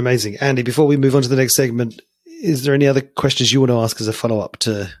 This has been amazing. Andy, before we move on to the next segment, is there any other questions you want to ask as a follow-up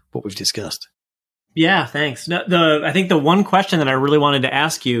to what we've discussed? Yeah, thanks. No, I think the one question that I really wanted to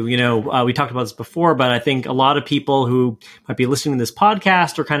ask you, we talked about this before, but I think a lot of people who might be listening to this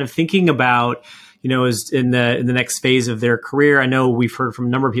podcast are kind of thinking about, is in the next phase of their career. I know we've heard from a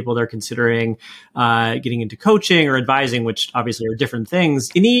number of people that are considering getting into coaching or advising, which obviously are different things.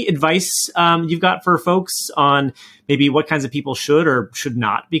 Any advice you've got for folks on maybe what kinds of people should or should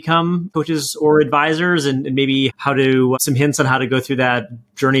not become coaches or advisors, and maybe some hints on how to go through that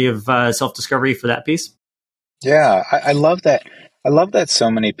journey of self-discovery for that piece? Yeah, I love that. I love that so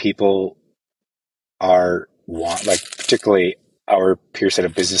many people particularly our peer set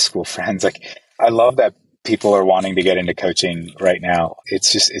of business school friends. I love that people are wanting to get into coaching right now.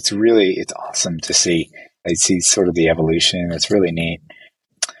 It's awesome to see. I see sort of the evolution. It's really neat.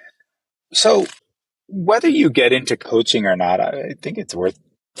 So whether you get into coaching or not, I think it's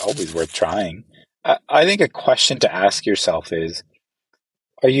always worth trying. I think a question to ask yourself is,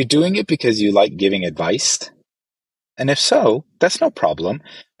 are you doing it because you like giving advice? And if so, that's no problem.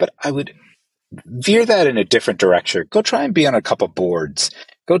 But I would veer that in a different direction. Go try and be on a couple boards.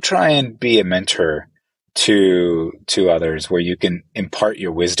 Go try and be a mentor to others where you can impart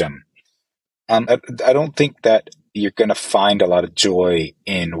your wisdom. I don't think that you're going to find a lot of joy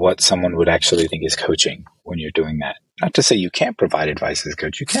in what someone would actually think is coaching when you're doing that. Not to say you can't provide advice as a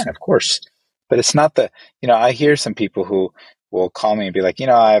coach. You can, of course. But it's not I hear some people who will call me and be like,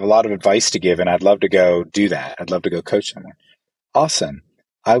 I have a lot of advice to give and I'd love to go do that. I'd love to go coach someone. Awesome.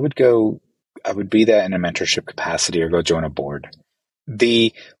 I would be that in a mentorship capacity or go join a board.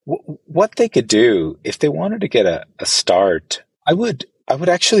 What they could do if they wanted to get a start, I would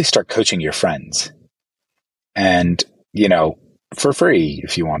actually start coaching your friends and, for free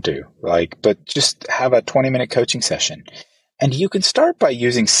if you want to, but just have a 20-minute coaching session. And you can start by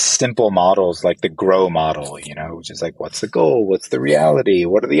using simple models like the GROW model, which is like, what's the goal? What's the reality?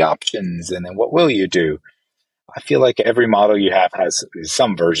 What are the options? And then what will you do? I feel like every model you have has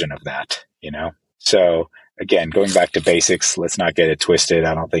some version of that, So again, going back to basics, let's not get it twisted.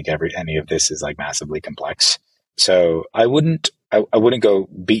 I don't think any of this is like massively complex. So I wouldn't go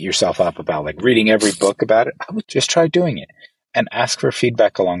beat yourself up about like reading every book about it. I would just try doing it and ask for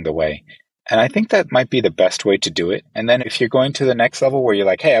feedback along the way. And I think that might be the best way to do it. And then if you're going to the next level where you're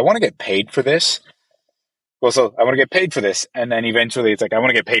like, hey, I want to get paid for this. Well, so I want to get paid for this. And then eventually it's like, I want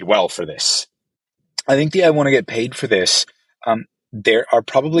to get paid well for this. I think I want to get paid for this. There are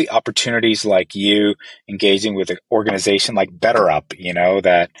probably opportunities like you engaging with an organization like BetterUp,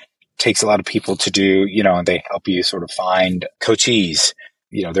 that takes a lot of people to do, and they help you sort of find coachees.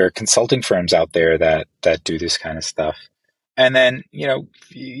 There are consulting firms out there that do this kind of stuff. And then,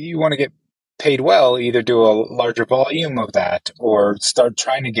 you want to get paid well, either do a larger volume of that or start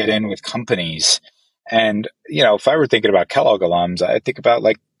trying to get in with companies. And, if I were thinking about Kellogg alums, I think about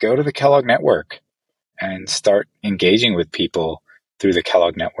go to the Kellogg network and start engaging with people through the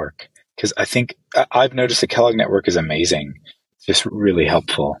Kellogg network. Because I think I've noticed the Kellogg network is amazing. It's just really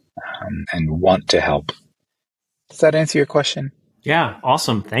helpful and want to help. Does that answer your question? Yeah,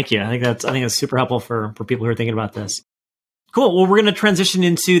 awesome. Thank you. I think that's super helpful for people who are thinking about this. Cool. Well, we're going to transition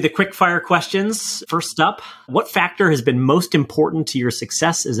into the quick fire questions. First up, what factor has been most important to your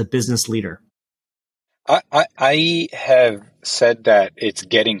success as a business leader? I have said that it's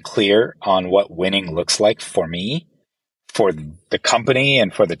getting clear on what winning looks like for me, for the company,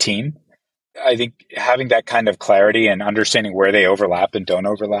 and for the team. I think having that kind of clarity and understanding where they overlap and don't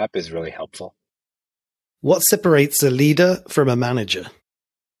overlap is really helpful. What separates a leader from a manager?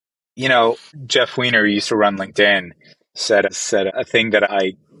 Jeff Weiner, who used to run LinkedIn, said a thing that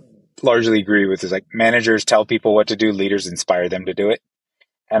I largely agree with is like, managers tell people what to do, leaders inspire them to do it.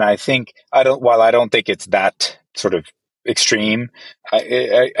 And I think while I don't think it's that sort of extreme,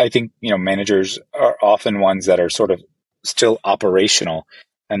 I think, managers are often ones that are sort of still operational,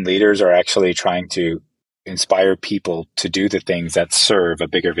 and leaders are actually trying to inspire people to do the things that serve a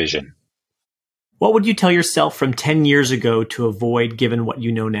bigger vision. What would you tell yourself from 10 years ago to avoid given what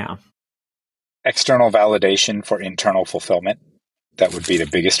you know now? External validation for internal fulfillment. That would be the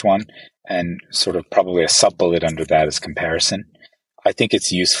biggest one. And sort of probably a sub-bullet under that is comparison. I think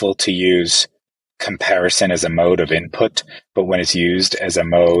it's useful to use comparison as a mode of input, but when it's used as a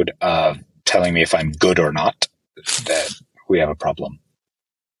mode of telling me if I'm good or not, that we have a problem.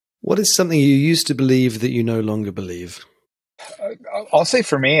 What is something you used to believe that you no longer believe? I'll say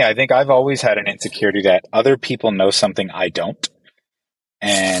for me, I think I've always had an insecurity that other people know something I don't.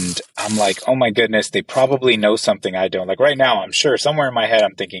 And I'm like, oh my goodness, they probably know something I don't. Like right now, I'm sure somewhere in my head,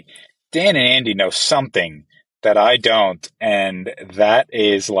 I'm thinking, Dan and Andy know something that I don't. And that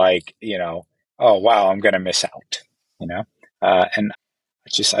is like, oh, wow, I'm going to miss out, and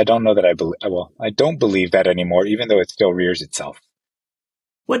I don't know that I don't believe that anymore, even though it still rears itself.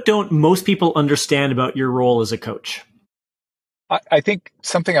 What don't most people understand about your role as a coach? I think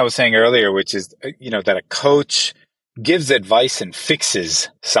something I was saying earlier, which is, that a coach gives advice and fixes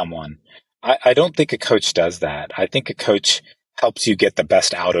someone. I don't think a coach does that. I think a coach helps you get the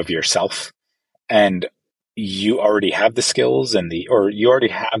best out of yourself. And you already have the skills or you already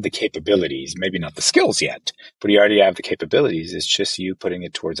have the capabilities, maybe not the skills yet, but you already have the capabilities. It's just you putting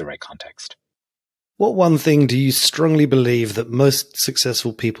it towards the right context. What one thing do you strongly believe that most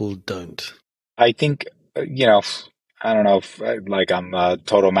successful people don't? I think, I don't know if I'm a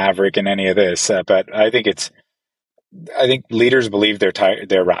total maverick in any of this, but I think leaders believe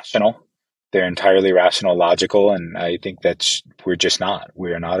they're rational. They're entirely rational, logical, and I think that we're just not.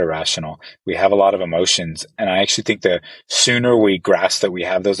 We are not irrational. We have a lot of emotions, and I actually think the sooner we grasp that we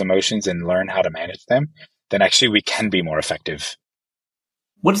have those emotions and learn how to manage them, then actually we can be more effective.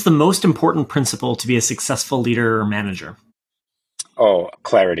 What is the most important principle to be a successful leader or manager? Oh,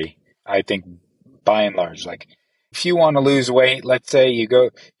 clarity. I think by and large, like if you want to lose weight, let's say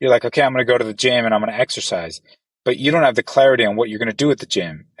you're like, okay, I'm going to go to the gym and I'm going to exercise, but you don't have the clarity on what you're going to do at the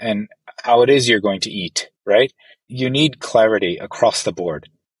gym and how it is you're going to eat, right? You need clarity across the board.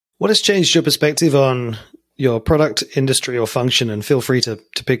 What has changed your perspective on your product, industry, or function? And feel free to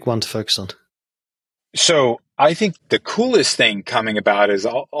pick one to focus on. So I think the coolest thing coming about is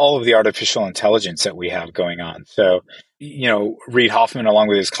all of the artificial intelligence that we have going on. So, Reid Hoffman, along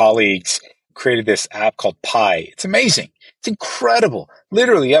with his colleagues, created this app called Pi. It's amazing. It's incredible.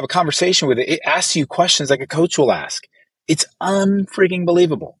 Literally, you have a conversation with it. It asks you questions like a coach will ask. It's unfreaking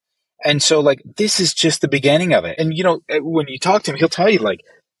believable. And so, this is just the beginning of it. And, when you talk to him, he'll tell you,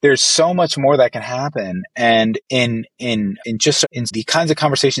 there's so much more that can happen. And in the kinds of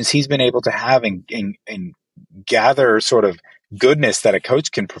conversations he's been able to have and gather sort of goodness that a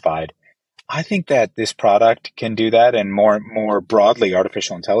coach can provide, I think that this product can do that, and more broadly,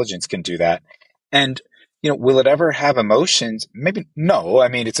 artificial intelligence can do that. And, will it ever have emotions? Maybe no. I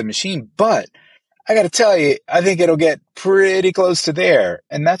mean, it's a machine, but I got to tell you, I think it'll get pretty close to there.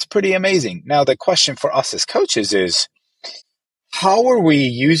 And that's pretty amazing. Now, the question for us as coaches is, how are we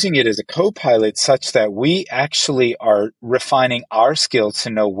using it as a co-pilot such that we actually are refining our skills to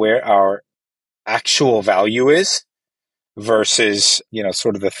know where our actual value is versus,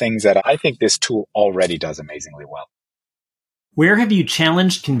 sort of the things that I think this tool already does amazingly well. Where have you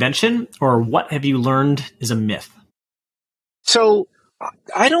challenged convention, or what have you learned is a myth? So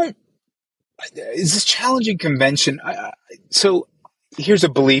is this challenging convention? So here's a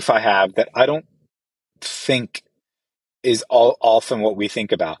belief I have that I don't think is often what we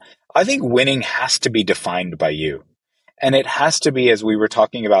think about. I think winning has to be defined by you. And it has to be, as we were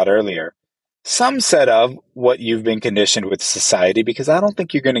talking about earlier, some set of what you've been conditioned with society, because I don't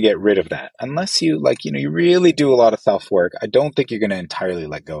think you're going to get rid of that unless you you really do a lot of self-work. I don't think you're going to entirely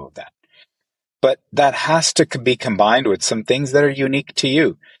let go of that. But that has to be combined with some things that are unique to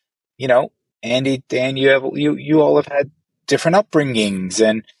you. Andy, Dan, you all have had different upbringings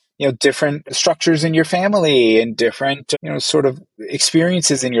and different structures in your family and different, sort of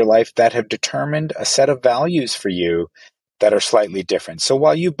experiences in your life that have determined a set of values for you that are slightly different. So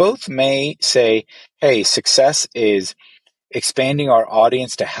while you both may say, hey, success is expanding our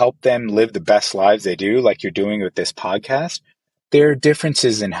audience to help them live the best lives they do, like you're doing with this podcast, there are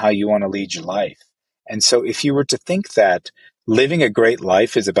differences in how you want to lead your life. And so if you were to think that living a great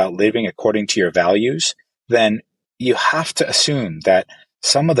life is about living according to your values, then you have to assume that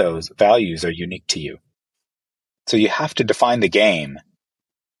some of those values are unique to you. So you have to define the game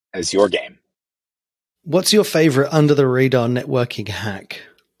as your game. What's your favorite under the radar networking hack?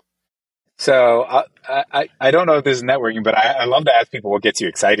 So I don't know if this is networking, but I love to ask people what gets you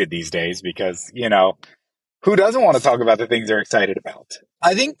excited these days because, who doesn't want to talk about the things they're excited about?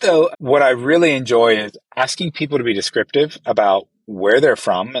 I think, though, what I really enjoy is asking people to be descriptive about where they're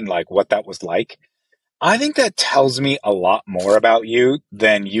from and what that was like. I think that tells me a lot more about you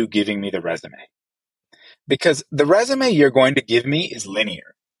than you giving me the resume. Because the resume you're going to give me is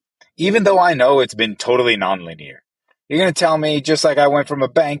linear, even though I know it's been totally nonlinear. You're going to tell me, just like I went from a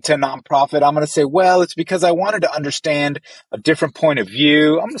bank to a nonprofit, I'm going to say, well, it's because I wanted to understand a different point of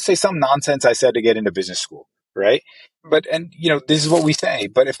view. I'm going to say some nonsense I said to get into business school, right? But, this is what we say.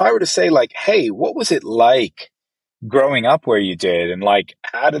 But if I were to say hey, what was it like growing up where you did? And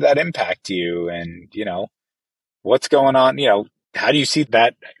how did that impact you? And, what's going on? How do you see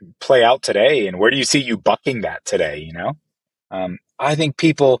that play out today? And where do you see you bucking that today? I think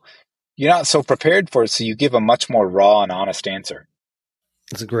people, you're not so prepared for it, so you give a much more raw and honest answer.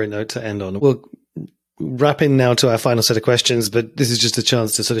 That's a great note to end on. We'll wrap in now to our final set of questions, but this is just a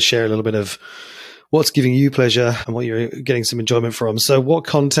chance to sort of share a little bit of what's giving you pleasure and what you're getting some enjoyment from. So what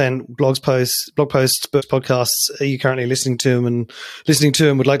content, blog posts, books, podcasts are you currently listening to and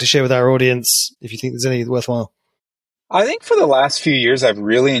would like to share with our audience if you think there's any worthwhile? I think for the last few years, I've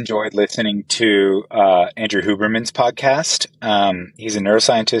really enjoyed listening to Andrew Huberman's podcast. He's a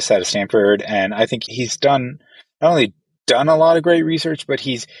neuroscientist out of Stanford, and I think he's not only done a lot of great research, but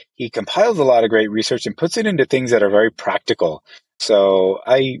he compiles a lot of great research and puts it into things that are very practical. So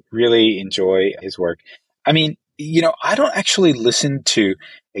I really enjoy his work. I mean, I don't actually listen to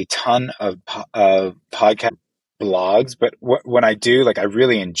a ton of podcast blogs, but when I do, I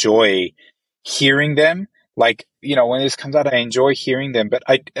really enjoy hearing them. Like, when this comes out, I enjoy hearing them, but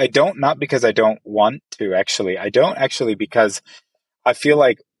I don't, not because I don't want to actually. I don't actually because I feel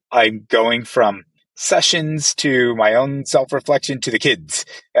like I'm going from sessions to my own self-reflection to the kids,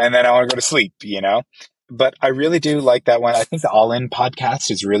 and then I want to go to sleep. But I really do like that one. I think the All In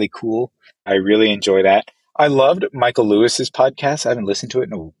podcast is really cool. I really enjoy that. I loved Michael Lewis's podcast. I haven't listened to it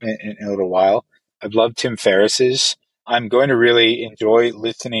in a little while. I've loved Tim Ferriss's. I'm going to really enjoy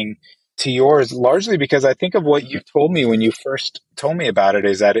listening to yours, largely because I think of what you told me when you first told me about it,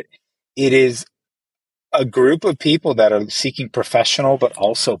 is that it is a group of people that are seeking professional but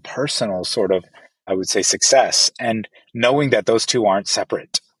also personal sort of, I would say, success, and knowing that those two aren't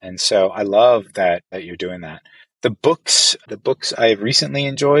separate. And so I love that you're doing that. The books I have recently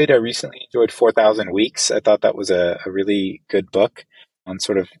enjoyed. I recently enjoyed 4,000 Weeks. I thought that was a really good book on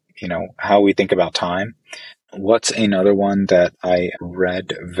sort of, how we think about time. What's another one that I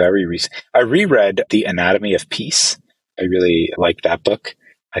read very recently? I reread The Anatomy of Peace. I really like that book.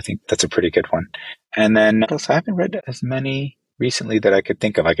 I think that's a pretty good one. And then I haven't read as many recently that I could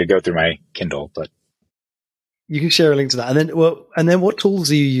think of. I could go through my Kindle, but you can share a link to that. And then what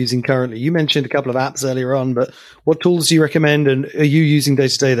tools are you using currently? You mentioned a couple of apps earlier on, but what tools do you recommend and are you using day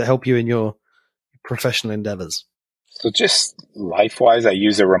to day that help you in your professional endeavors? So just life-wise, I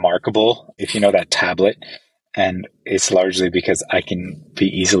use a Remarkable, if you know that tablet. And it's largely because I can be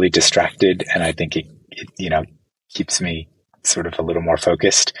easily distracted, and I think it keeps me sort of a little more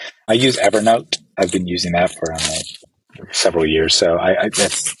focused. I use Evernote. I've been using that for several years, so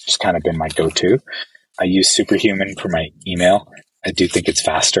that's just kind of been my go-to. I use Superhuman for my email. I do think it's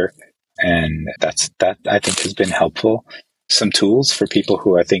faster, and that I think has been helpful. Some tools for people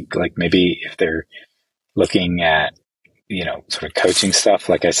who I think, like, maybe if they're looking at sort of coaching stuff,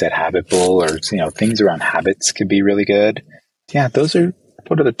 like I said, Habitbull, or, things around habits could be really good. Yeah,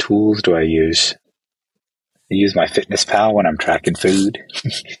 what other tools do I use? I use my FitnessPal when I'm tracking food.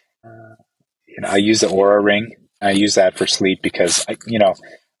 I use the Aura Ring. I use that for sleep because,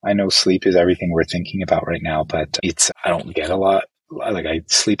 I know sleep is everything we're thinking about right now, but I don't get a lot. Like, I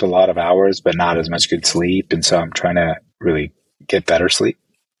sleep a lot of hours, but not as much good sleep. And so I'm trying to really get better sleep.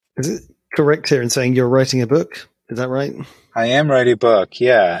 Is it correct here in saying you're writing a book? Is that right? I am writing a book,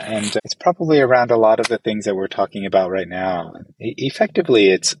 yeah. And it's probably around a lot of the things that we're talking about right now.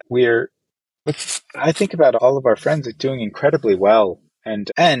 Effectively, I think about all of our friends are doing incredibly well,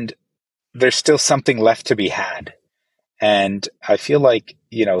 and there's still something left to be had. And I feel like,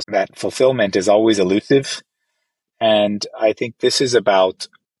 that fulfillment is always elusive. And I think this is about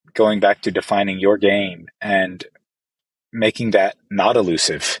going back to defining your game and making that not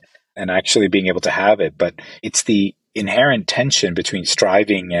elusive and actually being able to have it. But it's the inherent tension between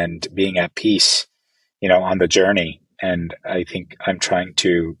striving and being at peace, on the journey. And I think I'm trying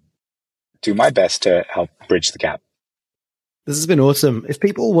to do my best to help bridge the gap. This has been awesome. If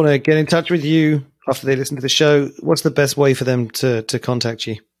people want to get in touch with you after they listen to the show, what's the best way for them to contact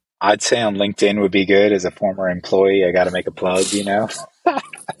you? I'd say on LinkedIn would be good. As a former employee, I got to make a plug,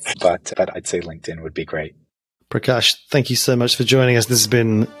 but I'd say LinkedIn would be great. Prakash, thank you so much for joining us. This has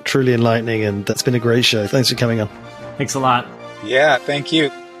been truly enlightening, and that's been a great show. Thanks for coming on. Thanks a lot. Yeah, thank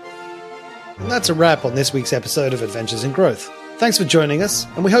you. And that's a wrap on this week's episode of Adventures in Growth. Thanks for joining us,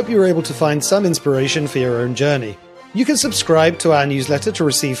 and we hope you were able to find some inspiration for your own journey. You can subscribe to our newsletter to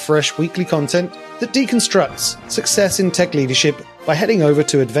receive fresh weekly content that deconstructs success in tech leadership by heading over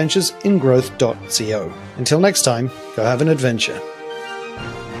to adventuresingrowth.co. Until next time, go have an adventure.